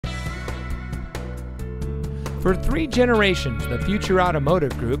For 3 generations, the Future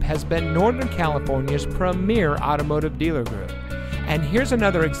Automotive Group has been Northern California's premier automotive dealer group. And here's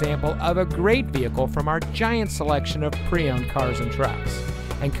another example of a great vehicle from our giant selection of pre-owned cars and trucks.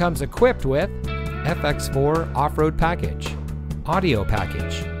 And comes equipped with FX4 off-road package, audio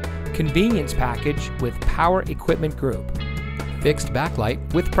package, convenience package with power equipment group, fixed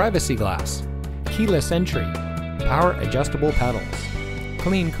backlight with privacy glass, keyless entry, power adjustable pedals,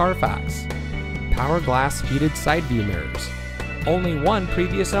 clean Carfax, power glass heated side view mirrors, only 1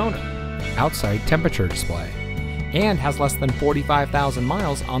 previous owner, outside temperature display, and has less than 45,000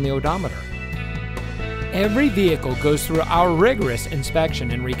 miles on the odometer. Every vehicle goes through our rigorous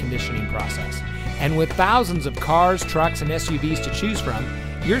inspection and reconditioning process, and with thousands of cars, trucks, and SUVs to choose from,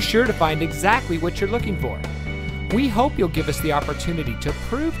 you're sure to find exactly what you're looking for. We hope you'll give us the opportunity to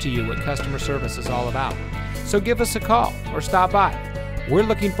prove to you what customer service is all about. So give us a call or stop by. We're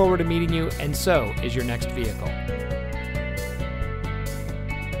looking forward to meeting you, and so is your next vehicle.